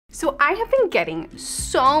So I have been getting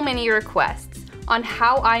so many requests on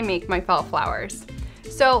how I make my felt flowers.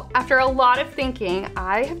 So after a lot of thinking,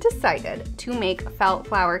 I have decided to make felt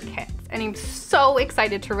flower kits, and I'm so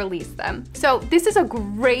excited to release them. So this is a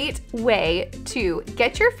great way to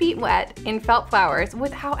get your feet wet in felt flowers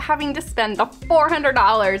without having to spend the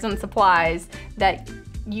 $400 in supplies that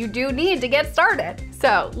you do need to get started.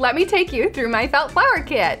 So let me take you through my felt flower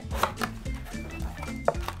kit.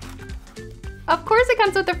 Of course it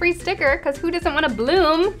comes with a free sticker, because who doesn't want to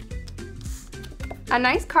bloom? A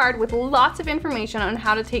nice card with lots of information on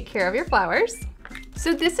how to take care of your flowers.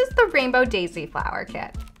 So this is the Rainbow Daisy Flower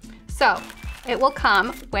Kit. So it will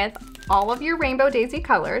come with all of your rainbow daisy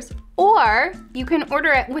colors, or you can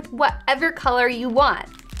order it with whatever color you want.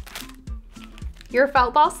 Your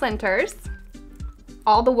felt ball splinters,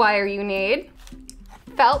 all the wire you need,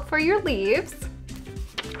 felt for your leaves,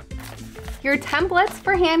 your templates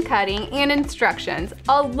for hand cutting and instructions,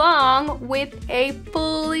 along with a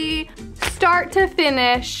fully start to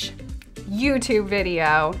finish YouTube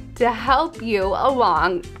video to help you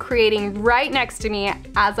along, creating right next to me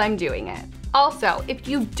as I'm doing it. Also, if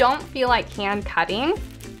you don't feel like hand cutting,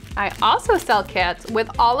 I also sell kits with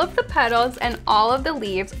all of the petals and all of the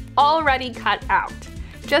leaves already cut out,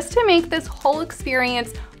 just to make this whole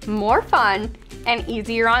experience more fun and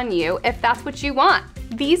easier on you if that's what you want.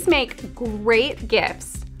 These make great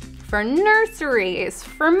gifts for nurseries,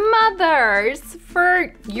 for mothers,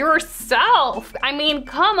 for yourself. I mean,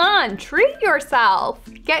 come on, treat yourself.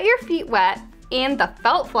 Get your feet wet in the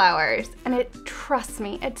felt flowers, and trust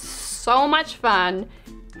me, it's so much fun.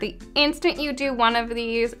 The instant you do one of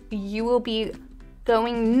these, you will be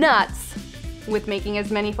going nuts with making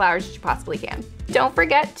as many flowers as you possibly can. Don't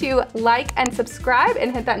forget to like and subscribe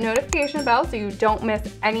and hit that notification bell so you don't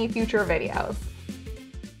miss any future videos.